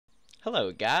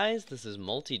Hello guys, this is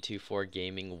Multi24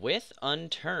 Gaming with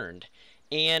Unturned,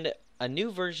 and a new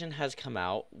version has come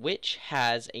out which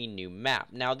has a new map.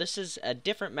 Now this is a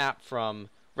different map from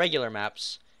regular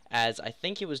maps, as I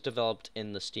think it was developed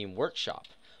in the Steam Workshop,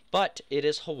 but it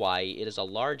is Hawaii. It is a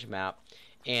large map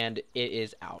and it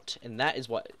is out, and that is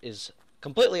what is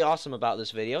completely awesome about this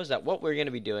video, is that what we're going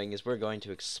to be doing is we're going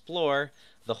to explore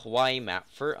the Hawaii map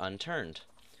for Unturned.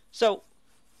 So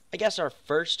I guess our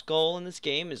first goal in this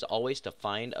game is always to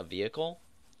find a vehicle.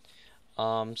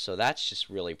 So that's just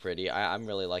really pretty. I'm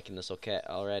really liking this okay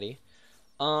already.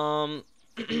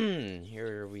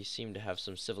 Here we seem to have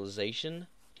some civilization.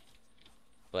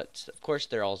 But, of course,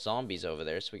 they're all zombies over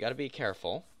there, so we gotta be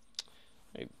careful.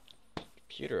 My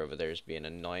computer over there is being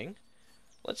annoying.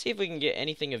 Let's see if we can get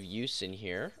anything of use in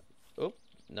here. Oh,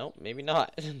 no, maybe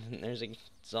not. There's a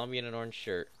zombie in an orange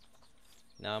shirt.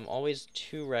 Now, I'm always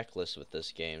too reckless with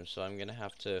this game, so I'm gonna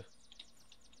have to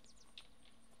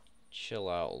chill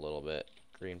out a little bit.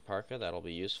 Green parka, that'll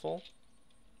be useful.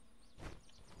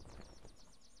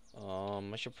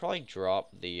 I should probably drop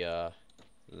the,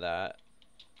 that.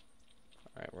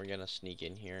 Alright, we're gonna sneak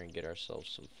in here and get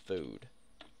ourselves some food.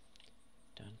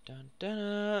 Dun dun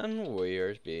dun!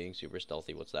 We're being super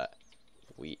stealthy. What's that?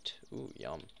 Wheat. Ooh,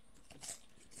 yum.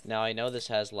 Now, I know this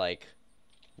has, like,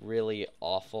 really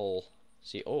awful...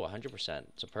 See, oh, 100%.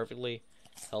 It's a perfectly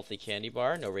healthy candy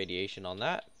bar. No radiation on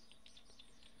that.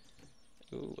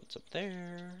 Ooh, what's up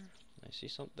there? I see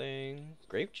something.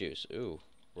 Grape juice. Ooh,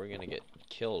 we're gonna get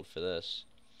killed for this.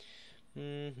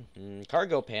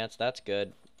 Cargo pants. That's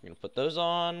good. We're gonna put those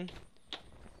on.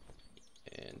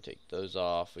 And take those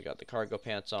off. We got the cargo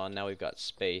pants on. Now we've got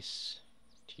space.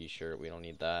 T-shirt. We don't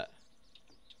need that.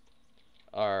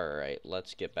 Alright,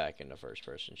 let's get back into first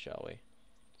person, shall we?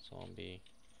 Zombie.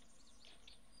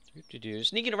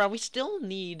 Sneaking around, we still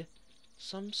need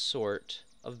some sort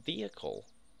of vehicle.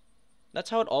 That's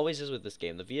how it always is with this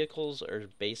game. The vehicles are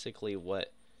basically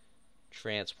what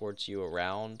transports you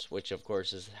around, which of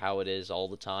course is how it is all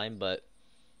the time, but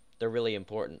they're really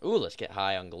important. Ooh, let's get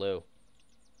high on glue.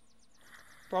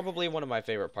 Probably one of my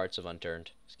favorite parts of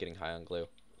Unturned is getting high on glue.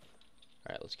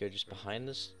 Alright, let's go just behind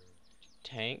this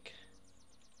tank.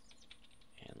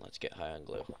 And let's get high on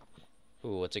glue.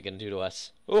 Ooh, what's it gonna do to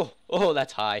us? Oh, oh,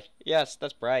 that's high. Yes,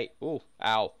 that's bright. Ooh,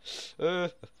 ow.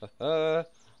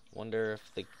 Wonder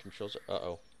if the controls are...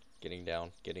 Uh-oh. Getting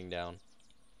down, getting down.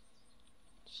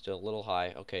 Still a little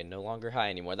high. Okay, no longer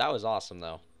high anymore. That was awesome,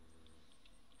 though.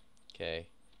 Okay.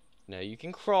 Now, you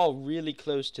can crawl really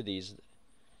close to these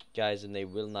guys, and they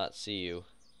will not see you.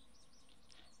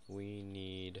 We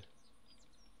need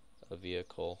a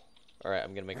vehicle. Alright,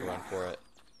 I'm gonna make a run for it.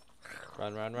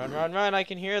 Run, run, run, run, run! I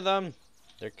can hear them!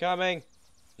 They're coming!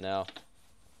 No.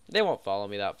 They won't follow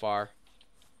me that far.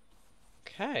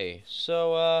 Okay,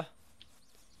 so,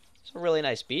 it's a really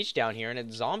nice beach down here, and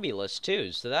it's zombie-less,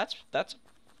 too, so that's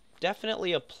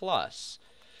definitely a plus.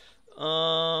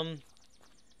 What's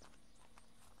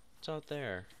out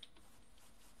there?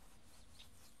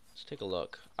 Let's take a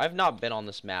look. I've not been on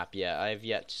this map yet. I've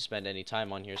yet to spend any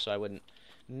time on here, so I wouldn't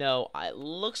know. It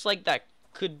looks like that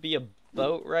could be a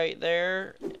boat right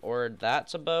there, or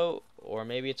that's a boat, or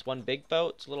maybe it's one big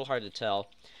boat. It's a little hard to tell.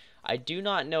 I do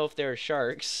not know if there are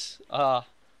sharks. I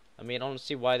mean, I don't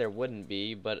see why there wouldn't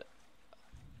be, but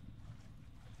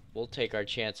we'll take our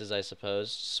chances, I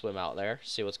suppose. Swim out there,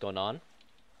 see what's going on.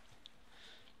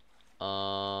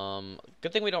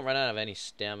 Good thing we don't run out of any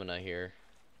stamina here.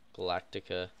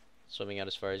 Galactica, swimming out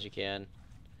as far as you can.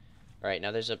 Alright,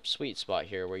 now there's a sweet spot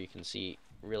here where you can see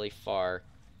really far.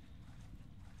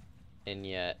 And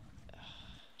yet,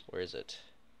 where is it?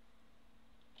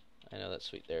 I know that's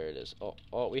sweet. There it is. Oh,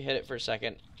 oh, we hit it for a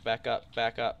second. Back up,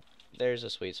 back up. There's a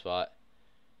sweet spot.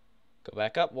 Go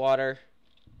back up, water.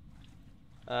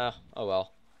 Oh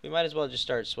well. We might as well just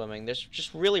start swimming. There's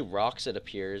just really rocks, it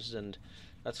appears, and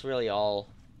that's really all.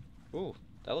 Ooh,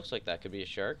 that looks like that could be a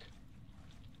shark.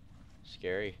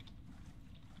 Scary.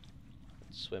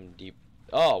 Let's swim deep.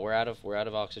 Oh, we're out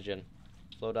of oxygen.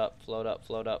 Float up, float up,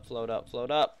 float up, float up,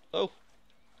 float up. Oh!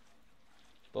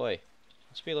 Boy.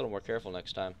 Let's be a little more careful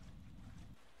next time.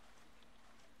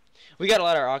 We gotta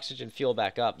let our oxygen fuel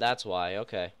back up, that's why.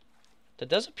 Okay. That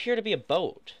does appear to be a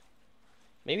boat.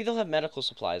 Maybe they'll have medical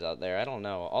supplies out there, I don't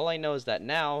know. All I know is that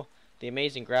now, the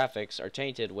amazing graphics are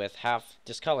tainted with half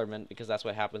discolorment, because that's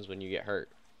what happens when you get hurt.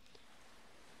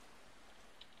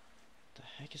 What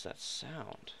the heck is that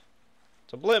sound?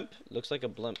 It's a blimp! It looks like a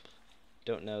blimp.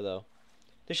 Don't know, though.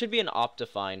 There should be an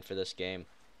Optifine for this game.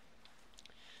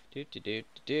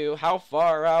 How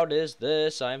far out is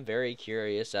this? I'm very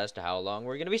curious as to how long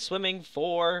we're going to be swimming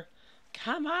for.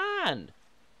 Come on!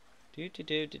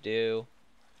 Do.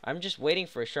 I'm just waiting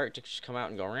for a shark to just come out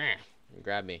and go "Rah," and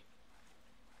grab me.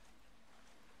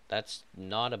 That's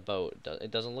not a boat.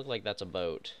 It doesn't look like that's a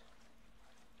boat.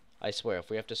 I swear, if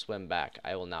we have to swim back,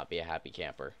 I will not be a happy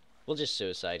camper. We'll just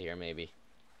suicide here, maybe.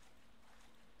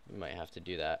 We might have to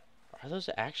do that. Are those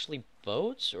actually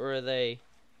boats, or are they...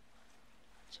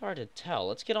 It's hard to tell.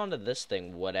 Let's get onto this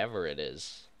thing, whatever it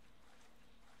is.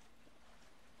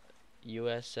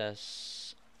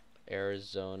 USS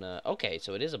Arizona. Okay,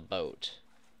 so it is a boat.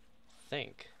 I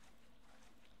think.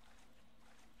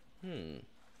 Anything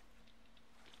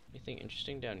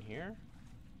interesting down here?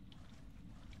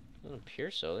 Doesn't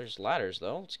appear so. There's ladders,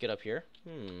 though. Let's get up here.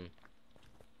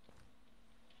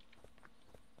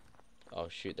 Oh,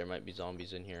 shoot. There might be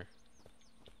zombies in here.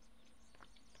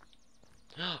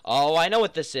 Oh, I know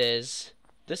what this is.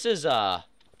 This is the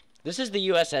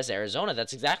USS Arizona.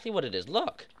 That's exactly what it is.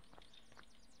 Look.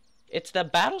 It's the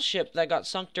battleship that got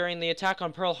sunk during the attack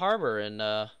on Pearl Harbor in,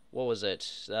 what was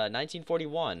it?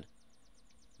 1941.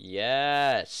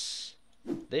 Yes.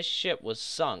 This ship was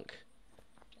sunk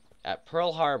at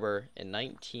Pearl Harbor in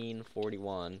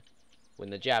 1941 when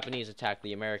the Japanese attacked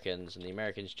the Americans and the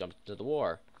Americans jumped into the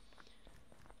war.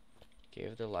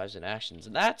 Gave their lives and actions.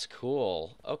 That's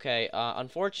cool. Okay,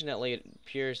 unfortunately it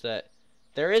appears that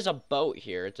there is a boat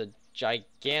here. It's a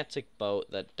gigantic boat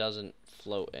that doesn't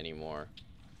float anymore.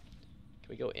 Can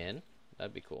we go in?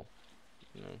 That'd be cool.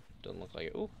 No, doesn't look like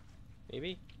it. Ooh,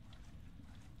 maybe?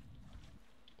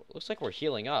 Looks like we're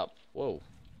healing up. Whoa.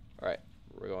 Alright,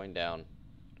 we're going down.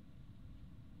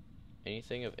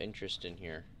 Anything of interest in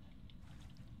here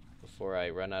before I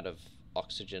run out of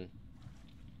oxygen?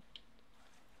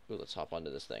 Ooh, let's hop onto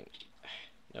this thing.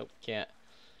 Nope, can't.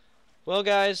 Well,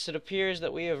 guys, it appears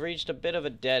that we have reached a bit of a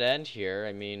dead end here.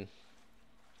 I mean,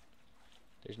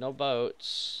 there's no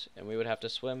boats, and we would have to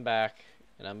swim back,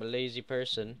 and I'm a lazy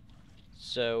person,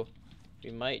 so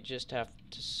we might just have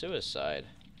to suicide.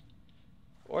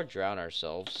 Or drown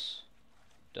ourselves.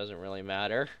 Doesn't really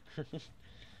matter.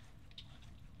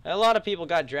 A lot of people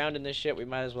got drowned in this shit. We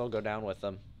might as well go down with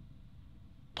them.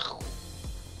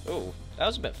 Ooh, that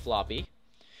was a bit floppy.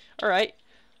 Alright.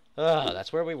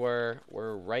 That's where we were.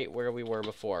 We're right where we were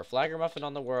before. Flaggermuffin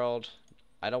on the world.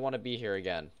 I don't want to be here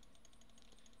again.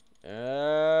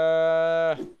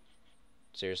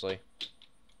 Seriously.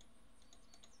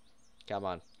 Come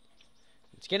on.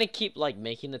 It's gonna keep, like,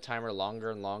 making the timer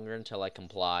longer and longer until I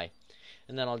comply.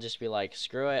 And then I'll just be like,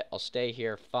 screw it, I'll stay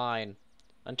here, fine.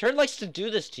 Unturned likes to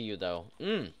do this to you, though.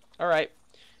 Alright.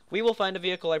 We will find a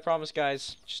vehicle, I promise,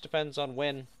 guys. Just depends on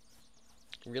when.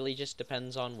 Really just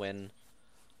depends on when.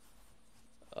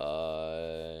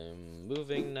 I'm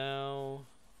moving now.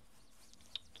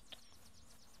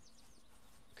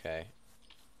 Okay.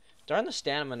 Darn the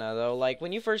stamina, though. Like,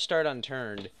 when you first start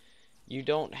Unturned, you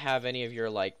don't have any of your,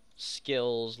 like,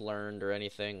 skills learned or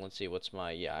anything. Let's see, what's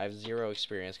my... Yeah, I have 0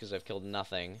 experience because I've killed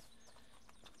nothing.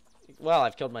 Well,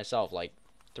 I've killed myself, like,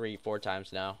 3-4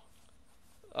 times now.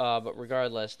 But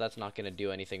regardless, that's not going to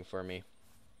do anything for me.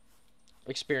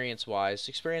 Experience-wise,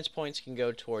 experience points can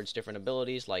go towards different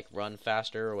abilities, like run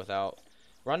faster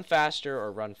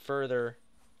or run further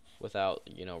without,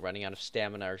 you know, running out of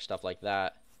stamina or stuff like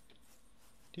that.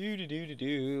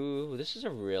 This is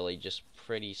a really just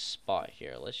pretty spot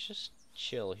here. Let's just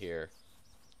chill here.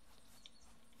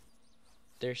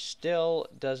 There still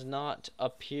does not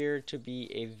appear to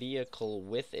be a vehicle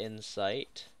within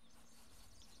sight.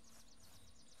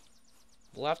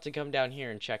 We'll have to come down here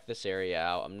and check this area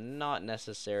out. I'm not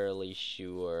necessarily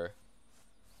sure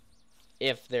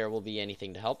if there will be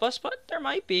anything to help us, but there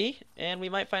might be. And we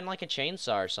might find like a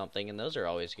chainsaw or something, and those are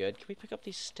always good. Can we pick up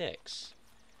these sticks?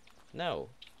 No.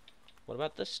 What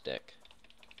about this stick?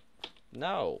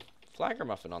 No.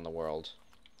 Flaggermuffin on the world.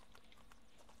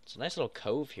 It's a nice little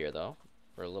cove here, though.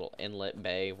 Or a little inlet,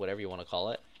 bay, whatever you want to call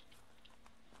it.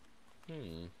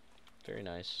 Very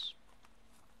nice.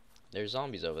 There's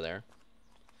zombies over there.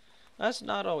 That's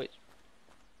not always...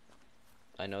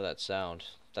 I know that sound.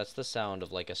 That's the sound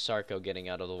of like a Sarco getting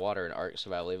out of the water in Ark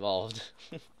Survival Evolved.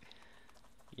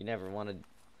 You never want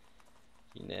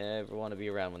to be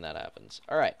around when that happens.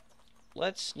 Alright.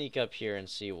 Let's sneak up here and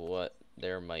see what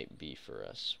there might be for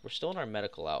us. We're still in our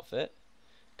medical outfit,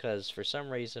 because for some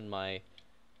reason my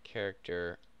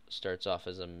character starts off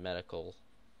as a medical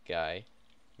guy.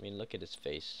 I mean, look at his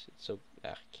face. It's so...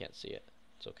 can't see it.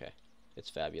 It's okay. It's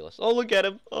fabulous. Oh, look at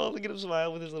him. Oh, look at him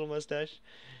smile with his little mustache.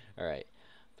 Alright.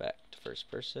 Back to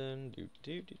first person.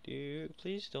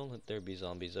 Please don't let there be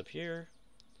zombies up here.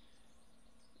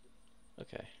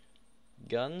 Okay.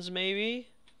 Guns, maybe?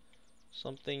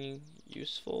 Something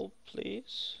useful,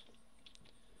 please?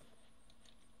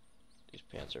 These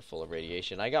pants are full of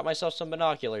radiation. I got myself some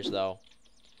binoculars, though.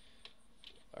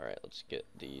 Alright, let's get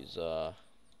these,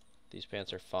 these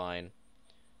pants are fine.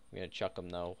 I'm gonna chuck them,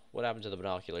 though. What happened to the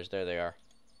binoculars? There they are.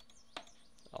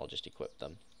 I'll just equip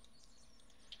them.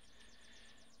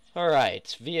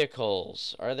 Alright,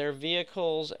 vehicles. Are there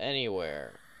vehicles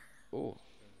anywhere? Ooh.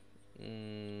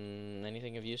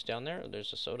 Anything of use down there?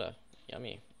 There's a soda.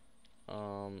 Yummy.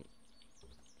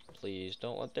 Please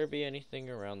don't let there be anything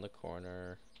around the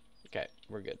corner. Okay,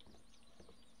 we're good.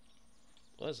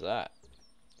 What is that?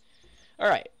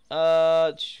 Alright.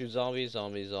 Zombies,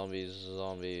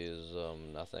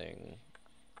 nothing.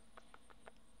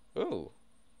 Ooh.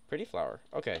 Pretty flower.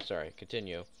 Okay, sorry.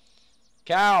 Continue.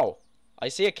 Cow! I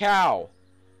see a cow!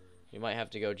 You might have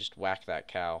to go just whack that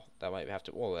cow. That might have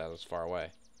to... Whoa, that was far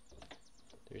away.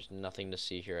 There's nothing to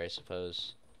see here, I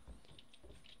suppose.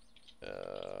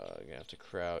 Gonna have to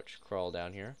crawl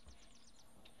down here.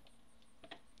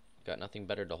 Got nothing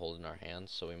better to hold in our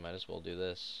hands, so we might as well do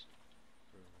this.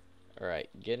 Alright,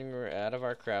 getting out of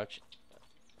our crouch.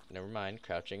 Never mind,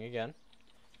 crouching again.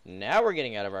 Now we're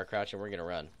getting out of our crouch and we're gonna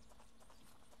run.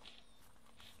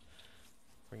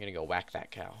 We're gonna go whack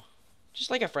that cow. Just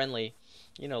like a friendly,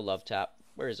 you know, love tap.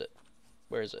 Where is it?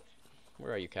 Where is it?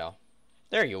 Where are you, cow?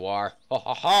 There you are. Ha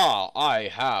ha ha! I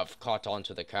have caught on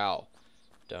to the cow.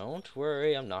 Don't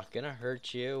worry, I'm not gonna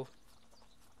hurt you.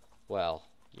 Well,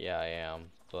 yeah, I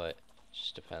am, but it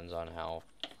just depends on how.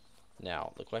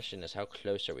 Now, the question is, how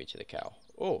close are we to the cow?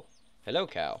 Oh, hello,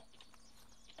 cow.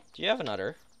 Do you have an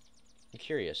udder? I'm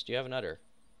curious. Do you have an udder?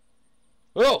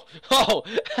 Oh! Oh!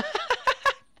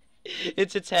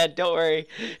 It's its head. Don't worry.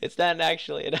 It's not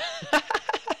actually an...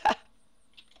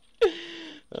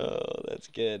 Oh, that's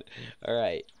good.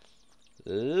 Alright.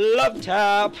 Love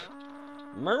tap!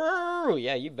 Moo!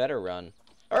 Yeah, you better run.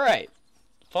 Alright.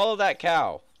 Follow that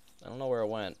cow. I don't know where it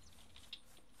went.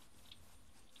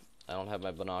 I don't have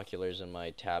my binoculars in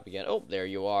my tab again. Oh, there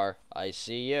you are. I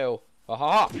see you. Ha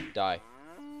ha ha! Die.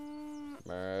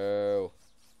 Moo.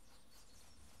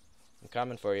 I'm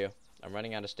coming for you. I'm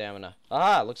running out of stamina.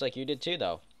 Ah, looks like you did too,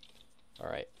 though.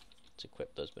 Alright. Let's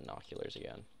equip those binoculars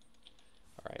again.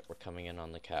 Alright, we're coming in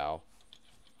on the cow.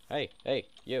 Hey, hey,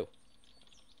 you.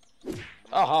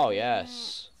 Oh,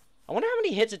 yes. I wonder how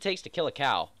many hits it takes to kill a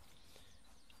cow.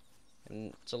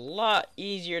 And it's a lot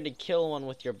easier to kill one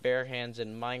with your bare hands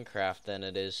in Minecraft than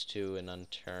it is to in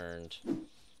Unturned.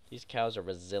 These cows are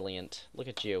resilient. Look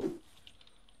at you.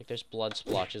 Like there's blood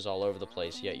splotches all over the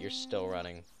place, yet you're still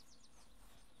running.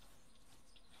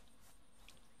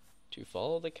 To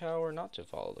follow the cow or not to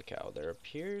follow the cow? There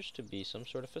appears to be some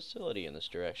sort of facility in this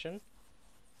direction.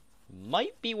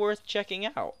 Might be worth checking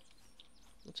out.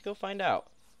 Let's go find out.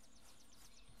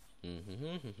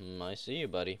 I see you,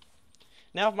 buddy.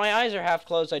 Now, if my eyes are half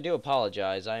closed, I do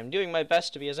apologize. I am doing my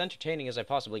best to be as entertaining as I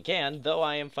possibly can, though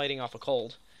I am fighting off a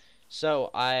cold.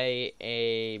 So, I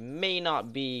may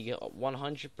not be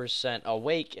 100%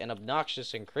 awake and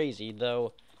obnoxious and crazy,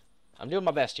 though I'm doing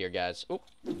my best here, guys. Oop,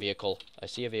 vehicle. I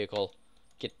see a vehicle.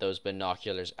 Get those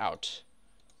binoculars out.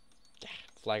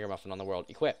 Flagger muffin on the world.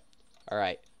 Equip.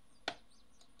 Alright.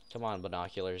 Come on,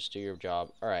 binoculars. Do your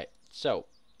job. Alright, so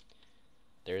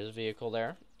there's a vehicle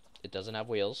there. It doesn't have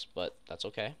wheels, but that's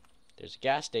okay. There's a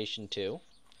gas station, too.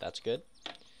 That's good.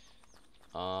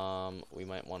 We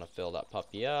might want to fill that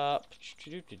puppy up.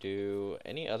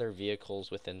 Any other vehicles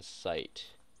within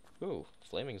sight? Ooh,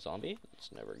 flaming zombie?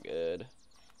 That's never good.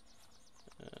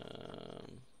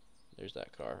 There's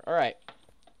that car. Alright.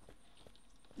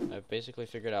 I've basically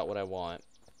figured out what I want.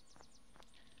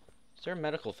 Is there a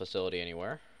medical facility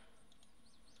anywhere?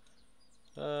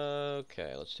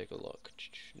 Okay, let's take a look.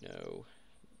 No.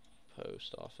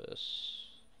 Post office.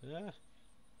 Yeah.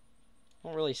 I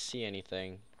don't really see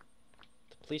anything.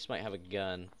 The police might have a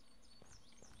gun.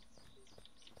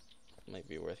 Might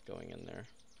be worth going in there.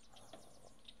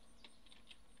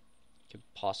 Could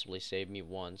possibly save me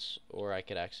once, or I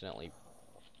could accidentally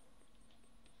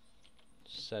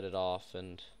set it off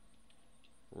and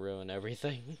ruin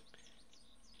everything.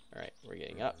 Alright, we're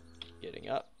getting up. Getting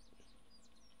up.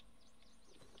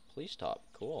 Police top.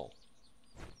 Cool.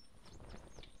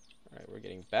 Alright, we're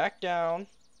getting back down.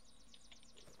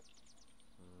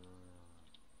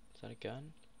 Is that a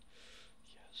gun?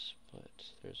 Yes, but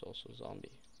there's also a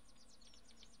zombie.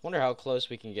 Wonder how close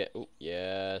we can get. Ooh,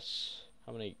 yes.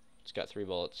 How many? It's got 3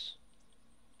 bullets.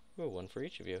 Ooh, 1 for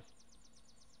each of you.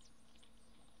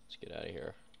 Let's get out of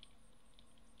here.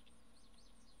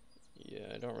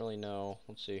 Yeah, I don't really know.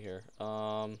 Let's see here.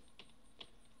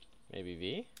 Maybe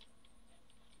V?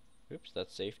 Oops,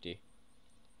 that's safety.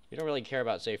 We don't really care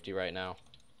about safety right now.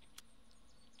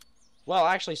 Well,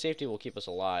 actually, safety will keep us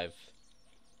alive.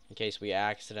 in case we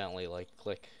accidentally, like,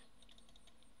 click.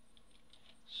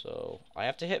 So, I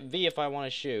have to hit V if I want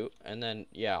to shoot, and then,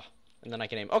 yeah, and then I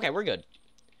can aim. Okay, we're good.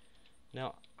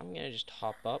 Now, I'm gonna just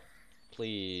hop up.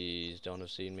 Please don't have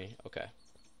seen me. Okay.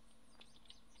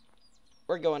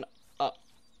 We're going up.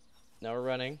 Now we're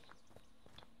running.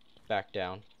 Back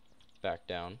down. Back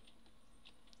down.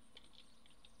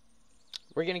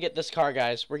 We're gonna get this car,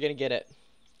 guys. We're gonna get it.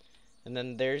 And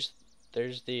then there's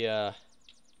the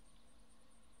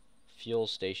fuel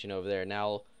station over there.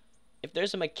 Now, if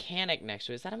there's a mechanic next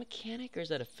to it, is that a mechanic or is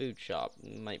that a food shop?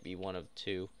 It might be one of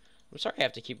two. I'm sorry I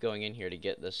have to keep going in here to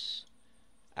get this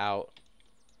out.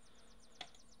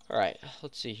 Alright,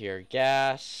 let's see here.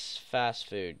 Gas, fast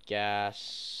food,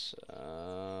 gas.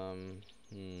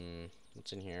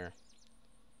 What's in here?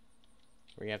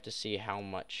 We're gonna have to see how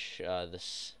much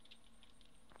this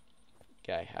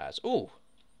guy has. Ooh,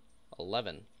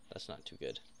 11. That's not too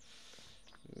good.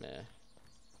 Meh.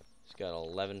 He's got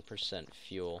 11%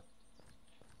 fuel.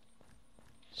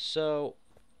 So,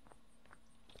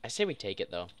 I say we take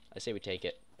it, though. I say we take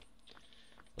it.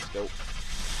 Let's go.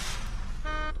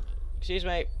 Excuse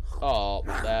me. Oh,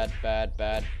 bad, bad,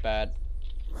 bad, bad.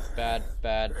 Bad,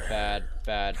 bad, bad,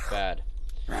 bad, bad.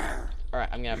 Alright,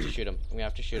 I'm gonna have to shoot him. I'm gonna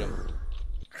have to shoot him.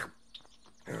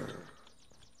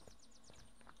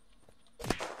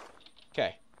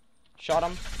 Okay. Shot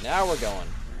him. Now we're going.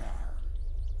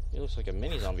 He looks like a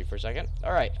mini zombie for a second.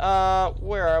 Alright,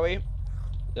 where are we?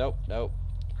 Nope, nope.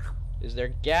 Is there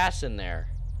gas in there?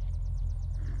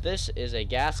 This is a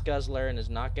gas guzzler and is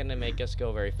not gonna make us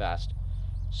go very fast.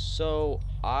 So,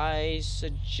 I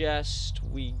suggest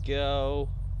we go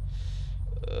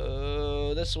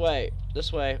this way.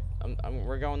 This way.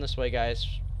 We're going this way, guys.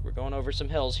 We're going over some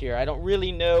hills here. I don't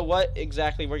really know what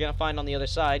exactly we're gonna find on the other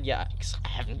side. Yeah,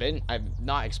 I've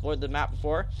not explored the map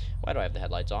before. Why do I have the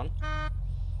headlights on?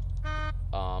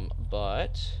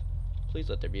 But please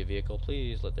let there be a vehicle.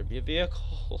 Please let there be a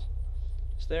vehicle.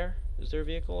 Is there a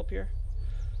vehicle up here?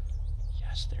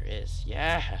 Yes, there is.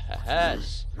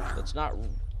 Yes. Let's not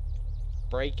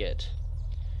break it.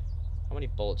 How many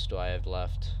bullets do I have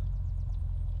left?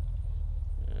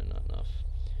 Not enough.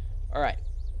 Alright.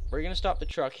 We're gonna stop the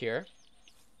truck here.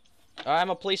 I'm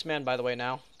a policeman, by the way,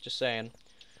 now. Just saying.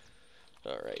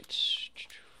 Alright.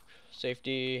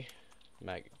 Safety.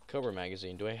 Cobra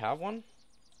magazine. Do I have one?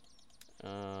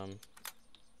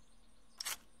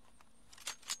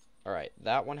 Alright.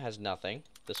 That one has nothing.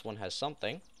 This one has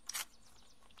something.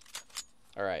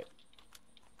 Alright.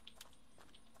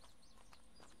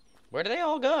 Where do they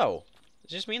all go?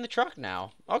 It's just me in the truck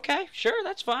now. Okay, sure,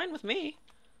 that's fine with me.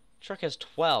 Truck has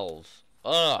 12.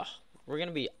 Ugh. We're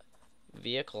gonna be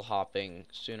vehicle hopping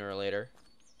sooner or later.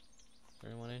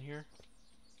 Anyone in here?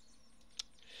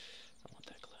 I want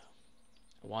that glue.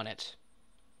 I want it.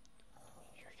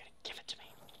 You're gonna give it to me.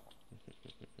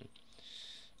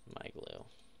 My glue.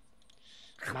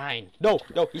 Mine. No,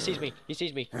 no, he sees me. He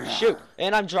sees me. Shoot.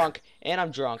 And I'm drunk. And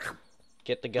I'm drunk.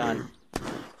 Get the gun.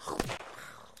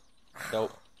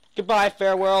 Nope. Goodbye,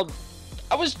 fair world.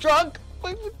 I was drunk.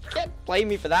 You can't blame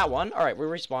me for that one. Alright, we're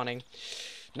respawning.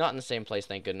 Not in the same place,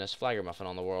 thank goodness. Flagger Muffin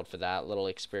on the world for that little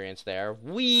experience there.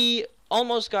 We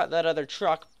almost got that other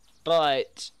truck,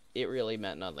 but it really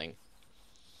meant nothing.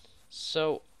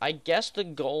 So, I guess the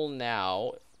goal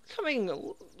now... I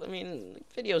mean,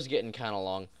 video's getting kind of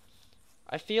long.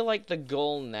 I feel like the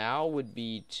goal now would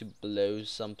be to blow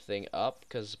something up,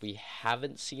 because we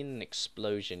haven't seen an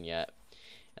explosion yet.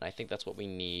 And I think that's what we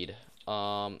need.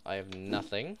 I have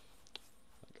nothing.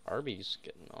 Arby's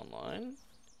getting online.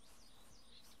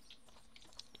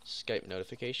 Skype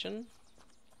notification.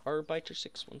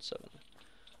 Arbiter617.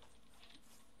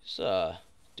 He's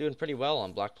doing pretty well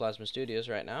on Black Plasma Studios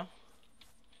right now.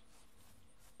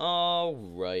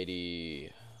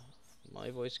 Alrighty.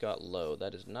 My voice got low.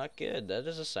 That is not good. That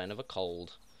is a sign of a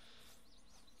cold.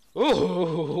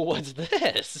 Ooh, what's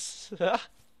this?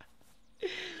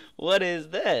 What is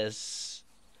this?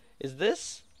 Is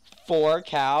this 4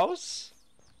 cows?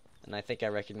 And I think I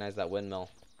recognize that windmill.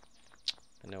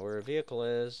 I know where a vehicle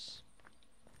is.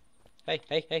 Hey,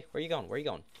 hey, hey, where are you going? Where are you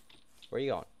going? Where are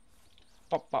you going?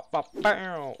 Bop, bop, bop,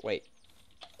 bow. Wait.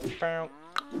 Bow.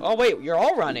 Oh, wait, you're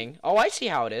all running. Oh, I see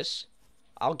how it is.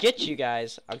 I'll get you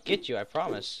guys. I'll get you, I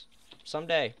promise.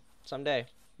 Someday. Someday.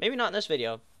 Maybe not in this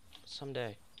video.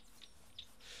 Someday.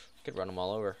 I could run them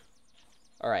all over.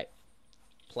 Alright.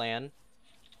 Plan.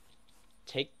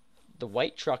 Take the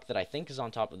white truck that I think is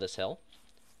on top of this hill.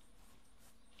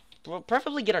 We'll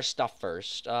preferably get our stuff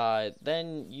first.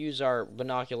 Then use our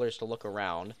binoculars to look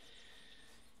around.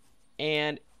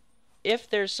 And if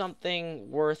there's something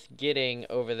worth getting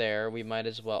over there, we might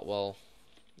as well,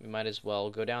 we might as well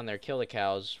go down there, kill the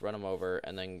cows, run them over,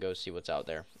 and then go see what's out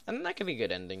there. And that could be a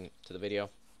good ending to the video.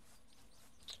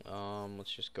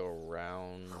 Let's just go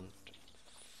around.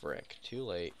 Frick, too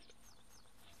late.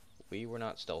 We were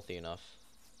not stealthy enough.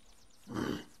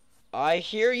 I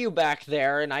hear you back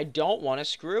there, and I don't want to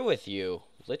screw with you.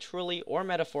 Literally or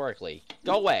metaphorically.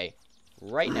 Go away.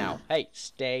 Right now. Hey,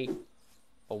 stay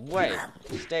away.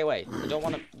 Stay away. I don't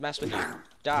want to mess with you.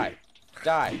 Die.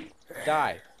 Die.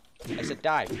 Die. I said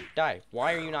die. Die.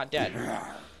 Why are you not dead?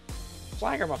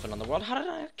 Flagger muffin on the world. How did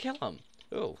I kill him?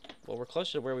 Ooh. Well, we're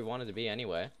closer to where we wanted to be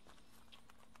anyway.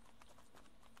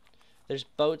 There's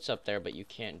boats up there, but you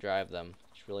can't drive them,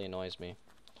 which really annoys me.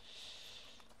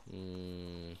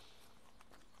 There's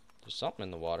something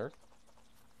in the water.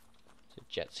 Is it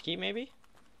a jet ski, maybe?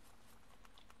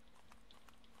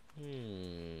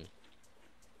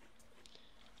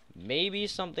 Maybe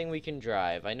something we can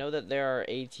drive. I know that there are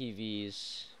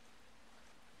ATVs.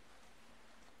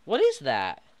 What is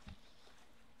that?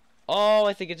 Oh,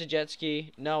 I think it's a jet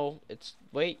ski. No, it's...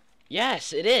 Wait.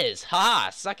 Yes, it is. Ha!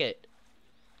 Suck it.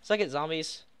 Suck it,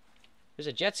 zombies. There's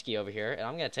a jet ski over here, and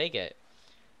I'm gonna take it.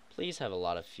 Please have a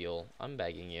lot of fuel. I'm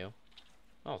begging you.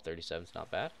 Oh, 37's not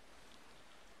bad.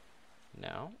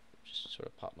 Now, just sort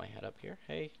of pop my head up here.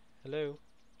 Hey, hello.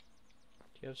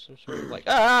 Do you have some sort of like...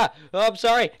 Ah! Oh, I'm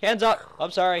sorry. Hands up.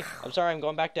 I'm sorry. I'm sorry. I'm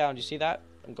going back down. Do you see that?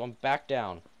 I'm going back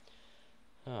down.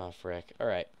 Oh, frick.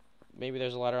 Alright. Maybe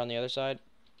there's a ladder on the other side?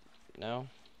 No?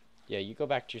 Yeah, you go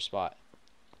back to your spot.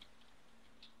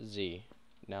 Z.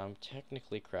 Now I'm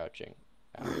technically crouching.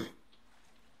 Alright.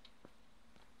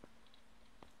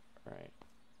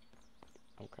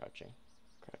 I'm crouching.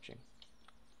 Crouching.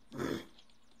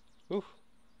 Ooh.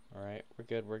 Alright, we're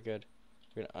good, we're good.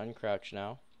 We're gonna uncrouch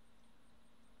now.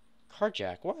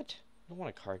 Carjack, what? I don't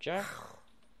want a carjack.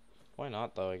 Why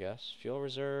not, though, I guess. Fuel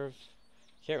reserve.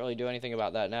 Can't really do anything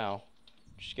about that now.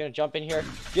 Just gonna jump in here,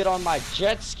 get on my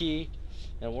jet ski,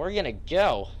 and we're gonna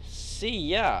go. See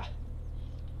ya.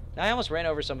 Now, I almost ran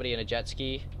over somebody in a jet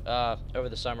ski over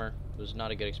the summer. It was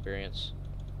not a good experience.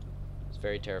 It's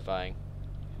very terrifying.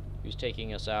 He was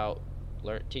taking us out,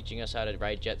 teaching us how to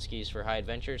ride jet skis for high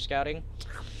adventure scouting.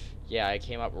 Yeah, I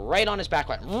came up right on his back,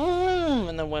 went,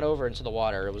 and then went over into the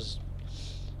water. It was...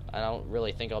 I don't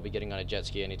really think I'll be getting on a jet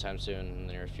ski anytime soon in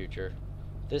the near future.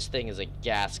 This thing is a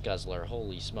gas guzzler.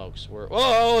 Holy smokes.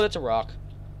 Whoa, that's a rock.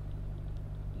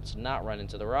 Let's not run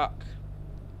into the rock.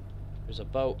 There's a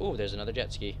boat. Ooh, there's another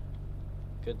jet ski.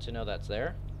 Good to know that's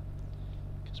there.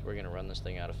 Because we're going to run this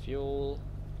thing out of fuel.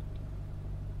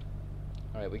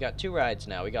 Alright, we got two rides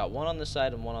now. We got one on this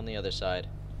side and one on the other side.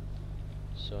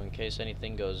 So in case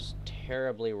anything goes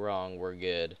terribly wrong, we're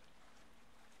good.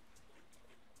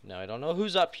 Now, I don't know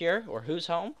who's up here or who's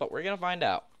home, but we're going to find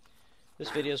out. This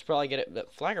video is probably getting the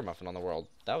flagger muffin on the world.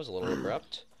 That was a little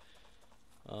abrupt.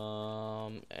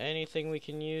 Anything we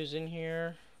can use in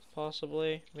here?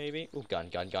 Possibly, maybe. Ooh,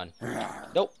 gun.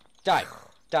 Nope. Die.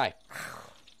 Die.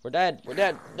 We're dead. We're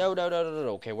dead. No.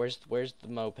 Okay, where's the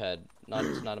moped?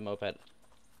 It's not a moped.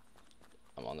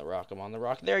 I'm on the rock. I'm on the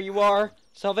rock. There you are.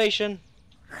 Salvation.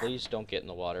 Please don't get in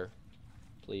the water.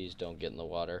 Please don't get in the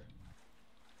water.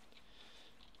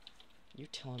 You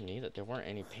telling me that there weren't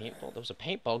any paintball? There was a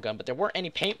paintball gun, but there weren't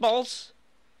any paintballs?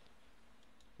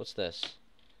 What's this?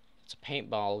 It's a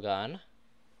paintball gun.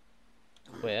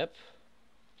 Whip.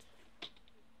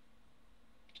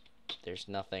 There's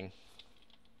nothing.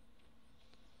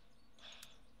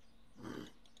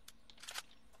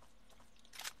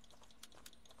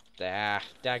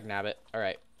 Dagnabbit.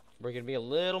 Alright. We're gonna be a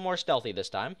little more stealthy this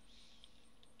time.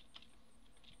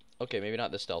 Okay, maybe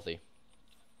not this stealthy.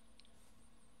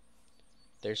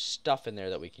 There's stuff in there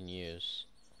that we can use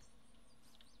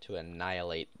to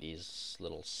annihilate these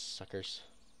little suckers.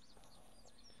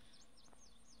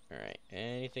 Alright,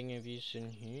 anything of use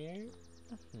in here?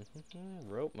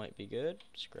 Rope might be good.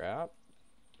 Scrap.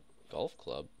 Golf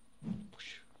club.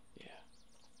 Yeah.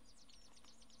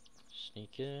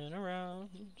 Sneaking around.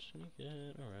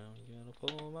 Gonna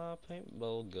pull my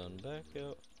paintball gun back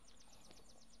out.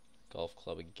 Golf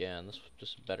club again. This is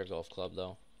just a better golf club,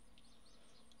 though.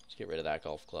 Let's get rid of that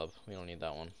golf club. We don't need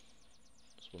that one.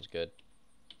 This one's good.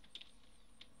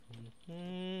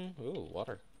 Ooh,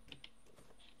 water.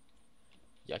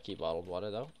 Yucky bottled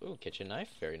water, though. Ooh, kitchen knife.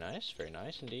 Very nice. Very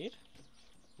nice indeed.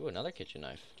 Ooh, another kitchen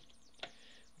knife.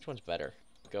 Which one's better?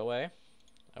 Go away.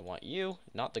 I want you,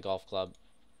 not the golf club.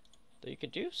 Though you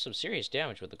could do some serious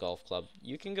damage with the golf club.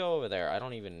 You can go over there. I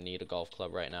don't even need a golf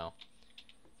club right now.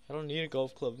 I don't need a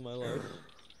golf club in my life.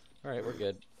 Alright, we're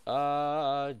good.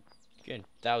 Good.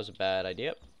 That was a bad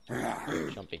idea.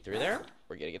 Jumping through there.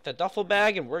 We're gonna get the duffel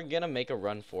bag and we're gonna make a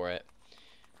run for it.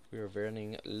 We are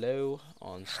running low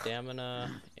on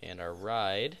stamina, and our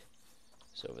ride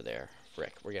is over there.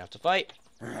 Frick, we're gonna have to fight.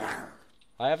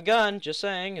 I have a gun, just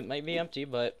saying. It might be empty,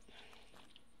 but...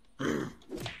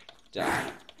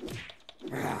 Die.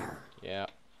 Yeah.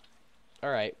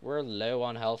 Alright, we're low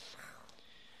on health.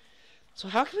 So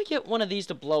how can we get one of these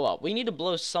to blow up? We need to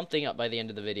blow something up by the end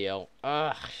of the video.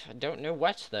 I don't know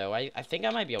what, though. I think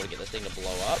I might be able to get this thing to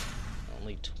blow up.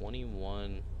 Only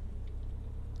 21...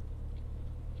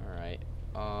 Alright.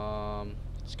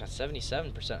 It's got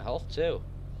 77% health, too.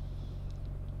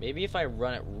 Maybe if I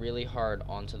run it really hard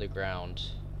onto the ground.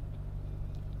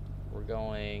 We're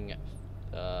going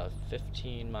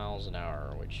 15 miles an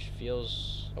hour, which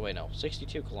feels... Oh, wait, no.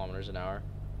 62 kilometers an hour.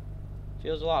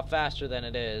 Feels a lot faster than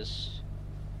it is.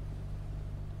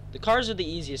 The cars are the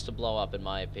easiest to blow up, in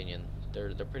my opinion.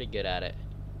 They're pretty good at it.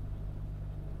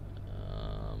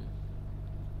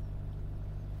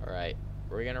 Alright.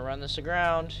 We're gonna run this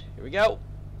aground. Here we go.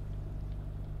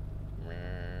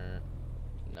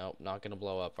 Nope, not gonna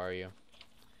blow up, are you?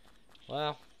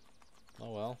 Well.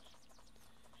 Oh well.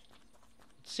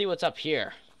 Let's see what's up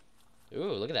here.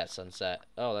 Ooh, look at that sunset.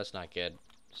 Oh, that's not good.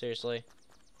 Seriously?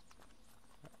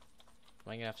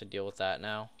 Am I gonna have to deal with that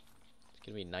now? It's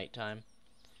gonna be nighttime.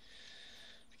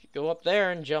 If you could go up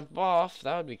there and jump off,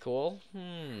 that would be cool.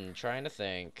 Trying to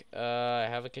think. I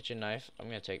have a kitchen knife. I'm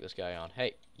gonna take this guy on.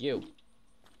 Hey, you.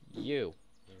 You.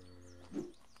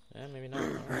 Yeah, maybe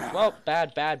not. Well,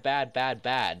 bad.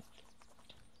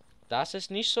 Das ist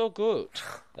nicht so gut.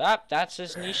 Das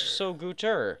ist nicht so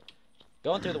guter.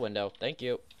 Going through the window. Thank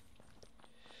you.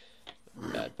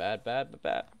 Bad.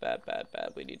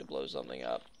 We need to blow something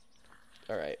up.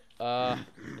 Alright.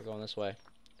 We're going this way.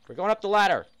 We're going up the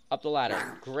ladder. Up the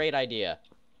ladder. Great idea.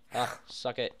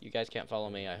 Suck it. You guys can't follow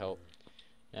me, I hope.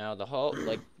 Now, the whole...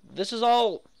 Like, this is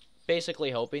all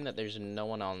basically hoping that there's no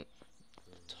one on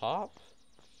top.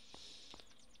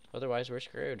 Otherwise, we're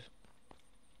screwed.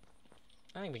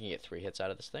 I think we can get 3 hits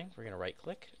out of this thing. We're going to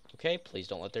right-click. Okay, please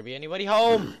don't let there be anybody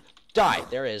home. Die.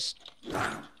 There is.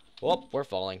 Whoop, we're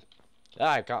falling.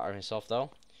 I got myself, though.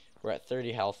 We're at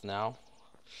 30 health now.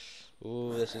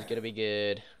 Ooh, this is going to be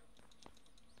good.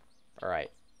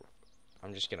 Alright.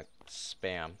 I'm just going to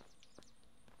spam.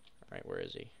 Alright, where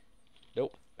is he?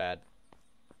 Nope, bad.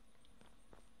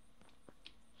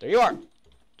 There you are!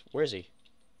 Where is he?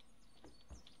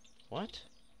 What?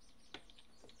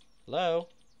 Hello?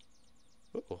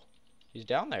 Ooh, he's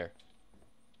down there.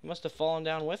 He must have fallen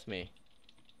down with me.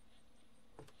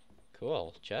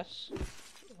 Cool. Chess?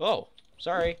 Oh,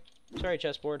 sorry. Sorry,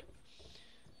 chessboard.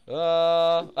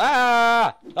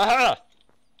 Alright,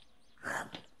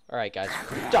 guys.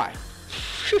 Die!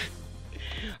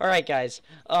 Alright, guys.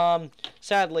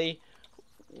 Sadly,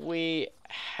 we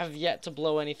have yet to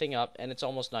blow anything up, and it's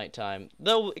almost nighttime.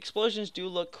 Though explosions do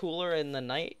look cooler in the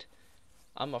night,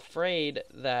 I'm afraid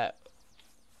that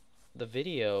the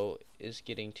video is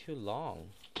getting too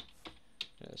long.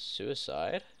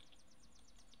 Suicide?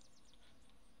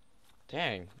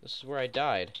 Dang, this is where I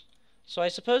died. So I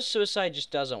suppose suicide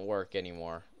just doesn't work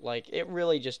anymore. Like, it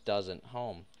really just doesn't.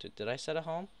 Home. Did I set a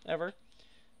home ever?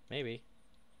 Maybe.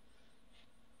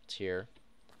 It's here.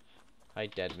 Hi,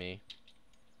 dead me.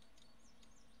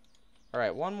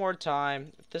 Alright, one more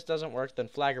time. If this doesn't work, then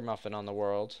Flaggermuffin on the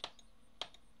world.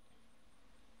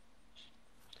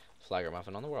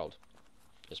 Flaggermuffin on the world.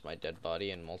 Just my dead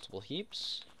body in multiple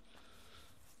heaps.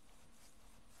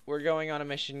 We're going on a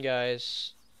mission,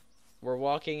 guys. We're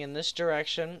walking in this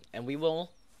direction, and we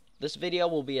will... This video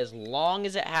will be as long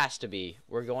as it has to be.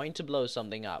 We're going to blow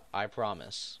something up, I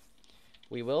promise.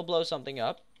 We will blow something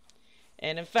up.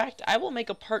 And in fact, I will make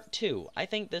a part 2. I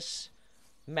think this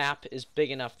map is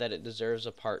big enough that it deserves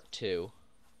a part 2.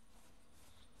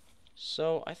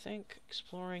 So, I think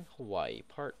exploring Hawaii,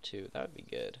 part 2, that would be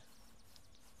good.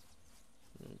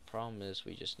 And the problem is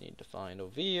we just need to find a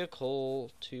vehicle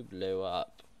to blow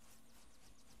up.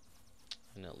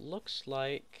 And it looks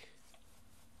like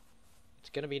it's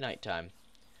going to be nighttime.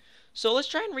 So let's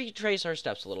try and retrace our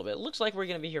steps a little bit. It looks like we're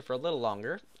going to be here for a little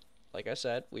longer. Like I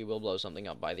said, we will blow something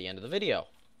up by the end of the video.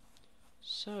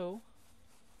 So,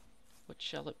 what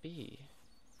shall it be?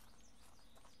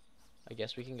 I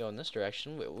guess we can go in this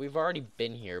direction. We've already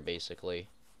been here, basically.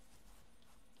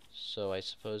 So I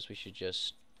suppose we should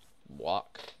just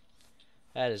walk.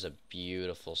 That is a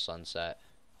beautiful sunset.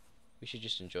 We should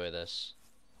just enjoy this.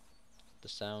 The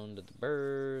sound of the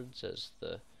birds as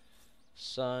the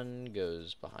sun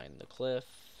goes behind the cliff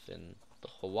and the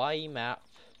Hawaii map.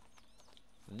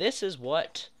 This is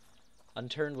what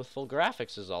Unturned with full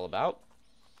graphics is all about.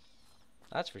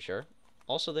 That's for sure.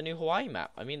 Also the new Hawaii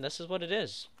map. I mean, this is what it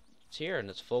is. It's here in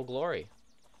its full glory.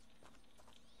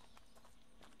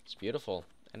 It's beautiful.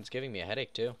 And it's giving me a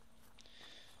headache, too.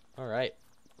 Alright.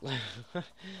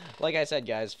 Like I said,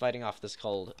 guys, fighting off this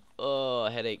cold. Oh,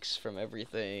 headaches from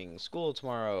everything. School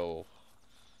tomorrow.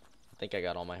 I think I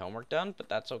got all my homework done, but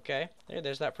that's okay.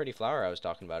 There's that pretty flower I was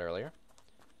talking about earlier.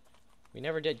 We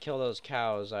never did kill those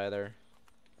cows, either.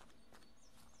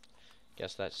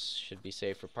 Guess that should be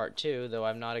saved for part 2, though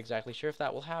I'm not exactly sure if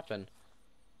that will happen.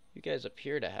 You guys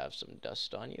appear to have some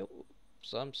dust on you.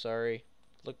 So I'm sorry.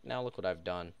 Look what I've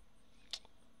done.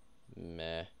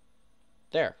 Meh.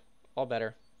 There. All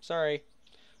better. Sorry.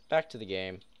 Back to the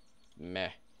game.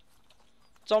 Meh.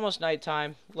 It's almost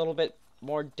nighttime. A little bit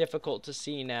more difficult to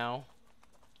see now.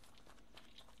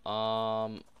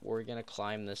 We're gonna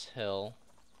climb this hill.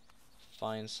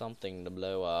 Find something to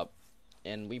blow up.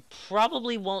 And we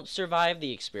probably won't survive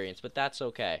the experience, but that's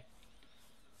okay.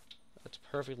 That's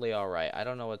perfectly alright. I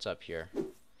don't know what's up here.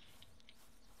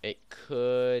 It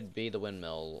could be the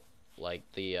windmill, like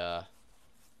the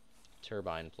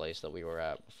turbine place that we were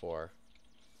at before.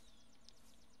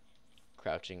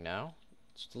 Crouching now.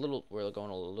 It's a little, we're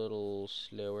going a little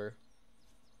slower.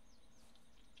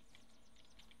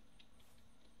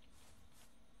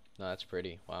 No, that's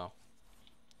pretty. Wow.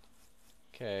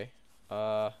 Okay.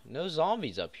 No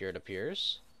zombies up here, it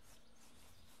appears.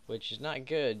 Which is not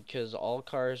good, because all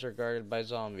cars are guarded by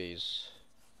zombies.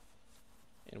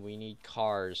 And we need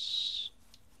cars.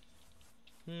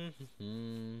 If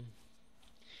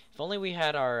only we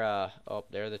had our, oh,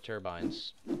 there are the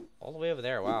turbines. All the way over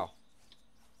there, wow.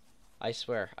 I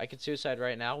swear, I could suicide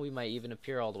right now, we might even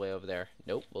appear all the way over there.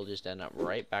 Nope, we'll just end up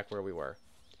right back where we were.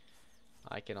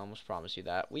 I can almost promise you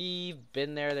that. We've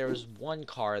been there, there was one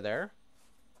car there.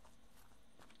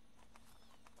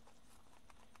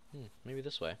 Maybe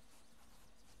this way.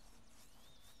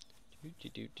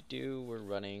 We're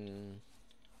running.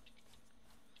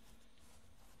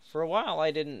 For a while,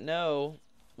 I didn't know.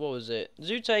 What was it?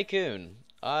 Zoo Tycoon.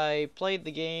 I played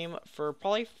the game for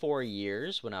probably 4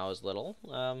 years when I was little.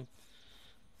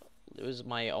 It was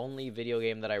my only video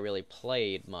game that I really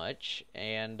played much,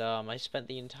 and I spent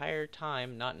the entire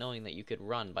time not knowing that you could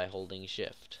run by holding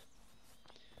shift.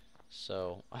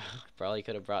 So, probably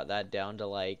could have brought that down to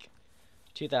like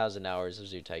 2,000 hours of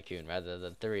Zoo Tycoon rather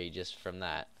than 3 just from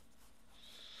that.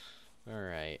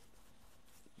 Alright.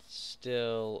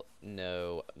 Still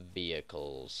no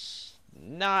vehicles.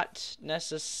 Not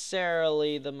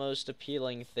necessarily the most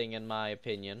appealing thing in my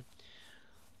opinion.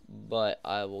 But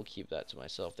I will keep that to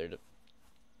myself.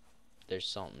 There's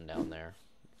something down there.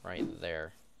 Right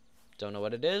there. Don't know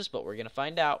what it is, but we're gonna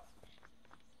find out.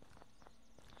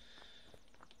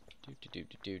 Have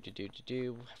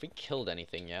we killed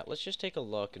anything yet? Let's just take a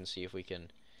look and see if we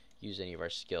can use any of our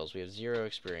skills. We have 0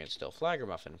 experience still. Flagger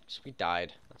Muffin. So we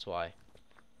died. That's why.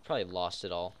 Probably lost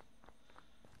it all.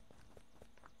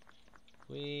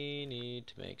 We need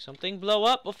to make something blow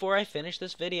up before I finish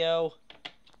this video.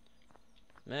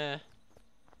 Meh.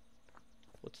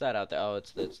 What's that out there? Oh,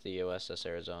 it's the USS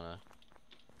Arizona.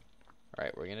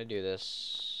 Alright, we're gonna do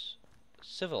this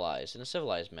civilized, in a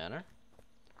civilized manner.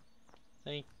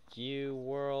 Thank you,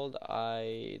 world.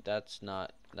 That's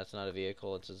not a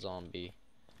vehicle, it's a zombie.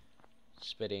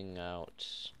 Spitting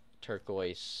out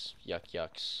turquoise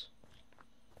yucks.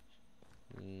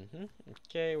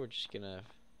 Okay, we're just gonna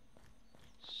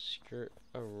skirt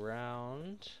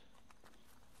around.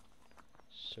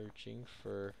 Searching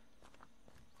for...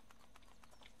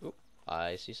 Oop,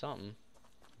 I see something.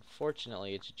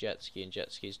 Fortunately, it's a jet ski, and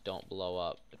jet skis don't blow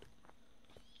up.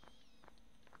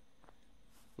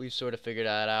 We've sort of figured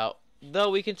that out. Though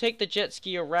we can take the jet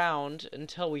ski around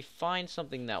until we find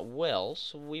something that will,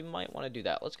 so we might want to do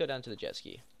that. Let's go down to the jet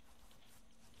ski.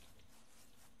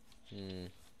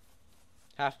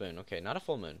 Half moon. Okay, not a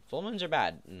full moon. Full moons are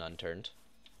bad in Unturned.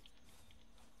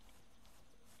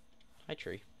 Hi,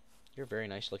 tree. You're a very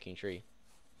nice looking tree.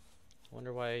 I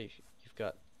wonder why you've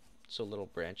got so little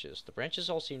branches. The branches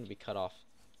all seem to be cut off.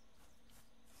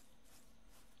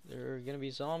 There are gonna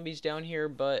be zombies down here,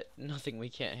 but nothing we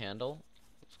can't handle.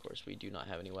 Of course, we do not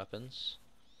have any weapons.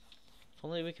 If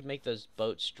only we could make those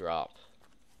boats drop.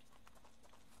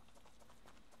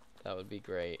 That would be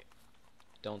great.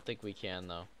 Don't think we can,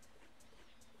 though.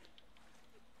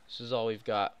 This is all we've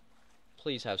got.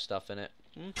 Please have stuff in it.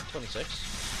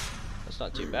 26. That's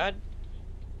not too bad.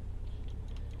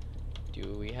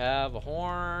 Do we have a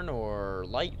horn or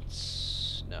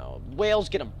lights? No. Whale's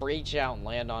gonna breach out and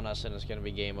land on us, and it's gonna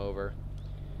be game over.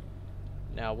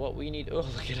 Now, what we need... Oh,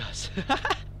 look at us.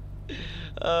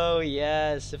 Oh,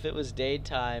 yes. If it was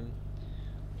daytime.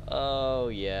 Oh,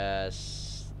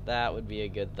 yes. That would be a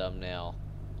good thumbnail.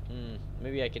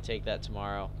 Maybe I could take that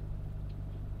tomorrow.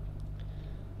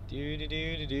 Do do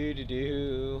do do do do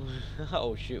do.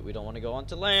 Oh shoot, we don't want to go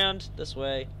onto land. This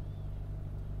way.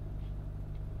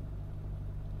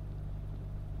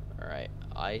 Alright,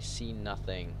 I see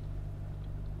nothing.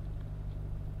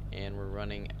 And we're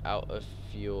running out of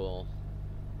fuel.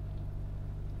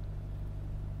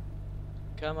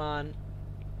 Come on.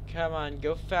 Come on,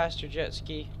 go faster, jet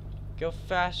ski. Go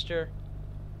faster.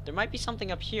 There might be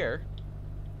something up here.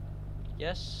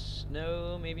 Yes,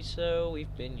 no, maybe so.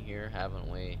 We've been here,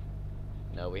 haven't we?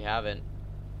 No, we haven't.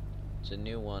 It's a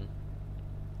new one.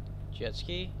 Jet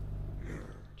ski?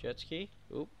 Jet ski?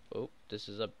 Oop, oop. This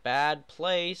is a bad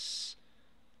place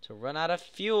to run out of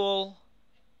fuel.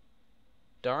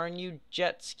 Darn you,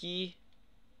 jet ski.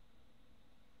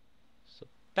 It's a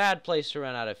bad place to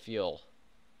run out of fuel.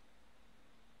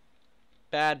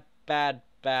 Bad, bad,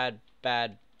 bad,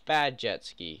 bad, bad jet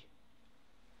ski.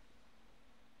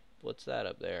 What's that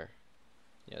up there?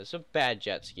 Yeah, it's a bad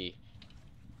jet ski.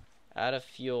 Out of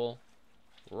fuel.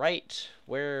 Right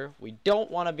where we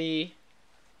don't want to be.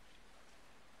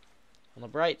 On the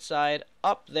bright side,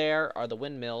 up there are the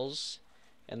windmills.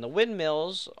 And the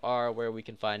windmills are where we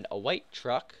can find a white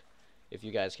truck. If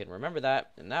you guys can remember that.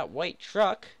 And that white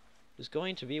truck is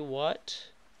going to be what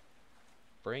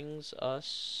brings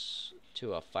us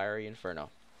to a fiery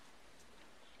inferno.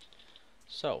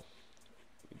 So,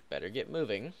 we better get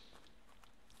moving.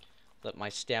 Let my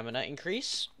stamina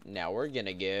increase. Now we're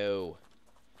gonna go.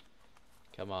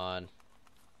 Come on.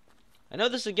 I know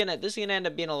this is gonna end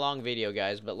up being a long video,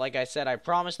 guys, but like I said, I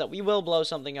promise that we will blow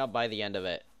something up by the end of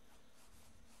it.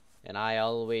 And I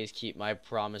always keep my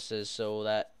promises, so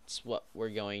that's what we're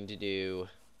going to do.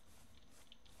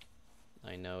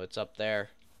 I know it's up there.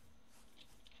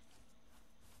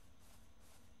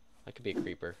 That could be a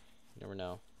creeper. You never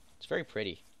know. It's very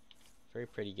pretty. Very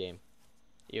pretty game.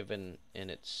 Even in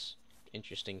its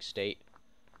interesting state.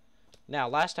 Now,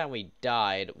 last time we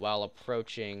died while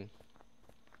approaching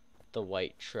the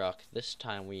white truck. This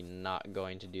time we're not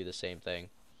going to do the same thing.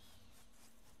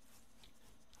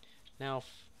 Now, if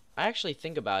I actually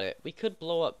think about it, we could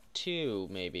blow up two,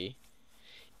 maybe.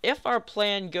 If our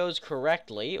plan goes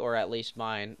correctly, or at least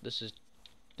mine, this is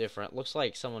different. Looks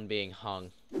like someone being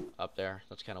hung up there.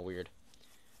 That's kind of weird.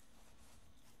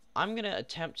 I'm going to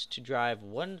attempt to drive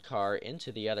one car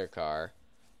into the other car.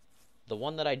 The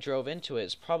one that I drove into it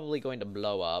is probably going to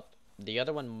blow up. The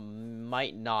other one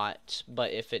might not,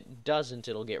 but if it doesn't,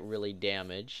 it'll get really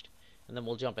damaged. And then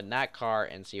we'll jump in that car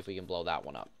and see if we can blow that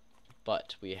one up.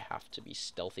 But we have to be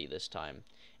stealthy this time.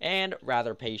 And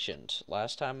rather patient.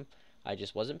 Last time, I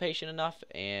just wasn't patient enough,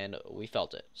 and we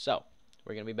felt it. So,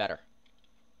 we're going to be better.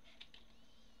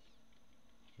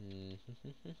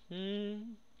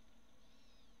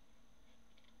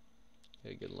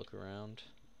 Get a good look around.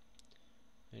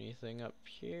 Anything up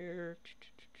here?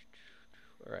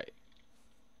 Alright.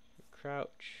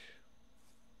 Crouch.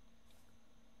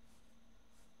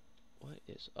 What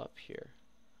is up here?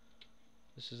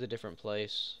 This is a different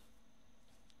place.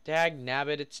 Dag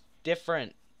nabbit, it's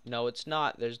different. No, it's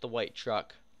not. There's the white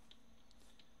truck.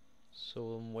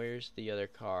 So, where's the other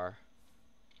car?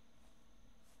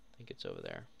 I think it's over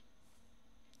there.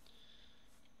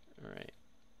 Alright.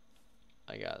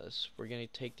 I got this. We're going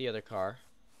to take the other car.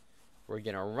 We're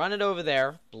going to run it over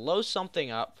there, blow something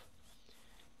up,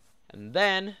 and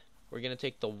then we're going to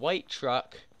take the white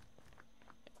truck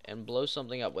and blow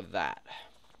something up with that.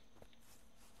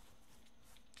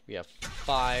 We have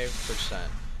 5%.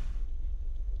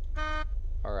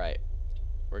 Alright.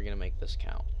 We're going to make this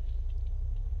count.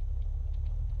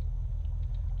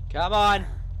 Come on!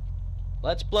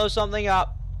 Let's blow something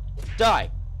up. Die!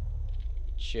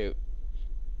 Shoot.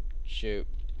 Shoot.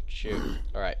 Shoot.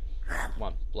 Alright. Come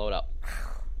on. Blow it up.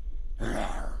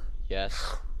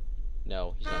 Yes.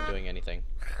 No, he's not doing anything.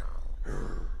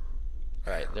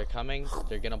 Alright, they're coming.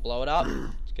 They're gonna blow it up.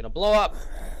 It's gonna blow up.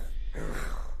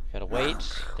 Gotta wait.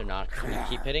 They're not gonna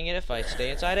keep hitting it if I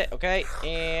stay inside it. Okay,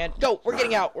 and go! We're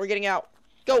getting out! We're getting out!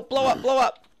 Go! Blow up! Blow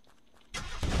up!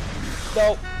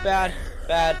 No! Bad!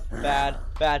 Bad! Bad!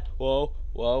 Bad! Whoa!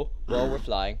 Whoa! Whoa! We're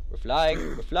flying! We're flying!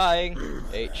 We're flying!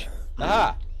 H.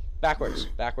 Aha! Backwards!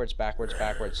 Backwards! Backwards!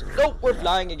 Backwards! Nope! We're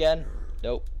flying again!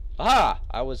 Nope. Aha!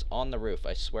 I was on the roof.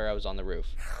 I swear I was on the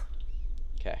roof.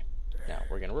 Okay. Now,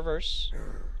 we're gonna reverse.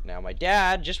 Now, my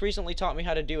dad just recently taught me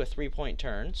how to do a 3-point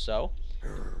turn, so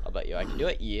I'll bet you I can do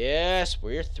it. Yes!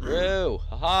 We're through!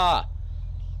 Haha!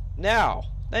 Now,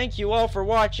 thank you all for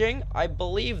watching. I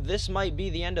believe this might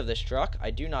be the end of this truck. I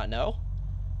do not know.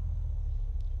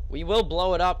 We will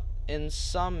blow it up in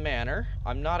some manner.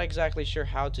 I'm not exactly sure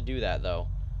how to do that, though.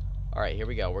 Alright, here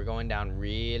we go. We're going down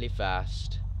really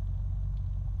fast.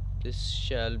 this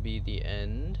shall be the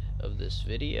end of this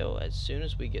video as soon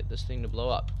as we get this thing to blow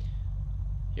up.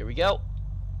 Here we go.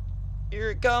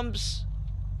 Here it comes.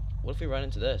 What if we run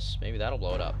into this? Maybe that'll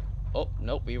blow it up. Oh,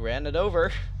 nope, we ran it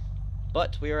over.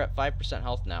 But we are at 5%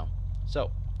 health now.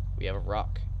 So, we have a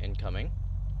rock incoming.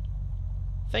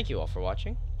 Thank you all for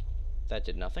watching. That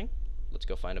did nothing. Let's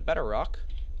go find a better rock.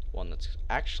 One that's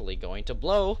actually going to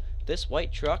blow this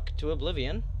white truck to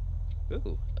oblivion.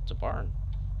 Ooh, that's a barn.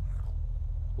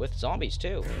 With zombies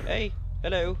too. Hey,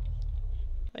 hello.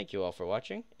 Thank you all for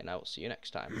watching, and I will see you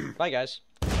next time. Bye, guys.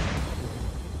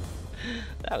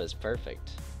 That was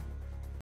perfect.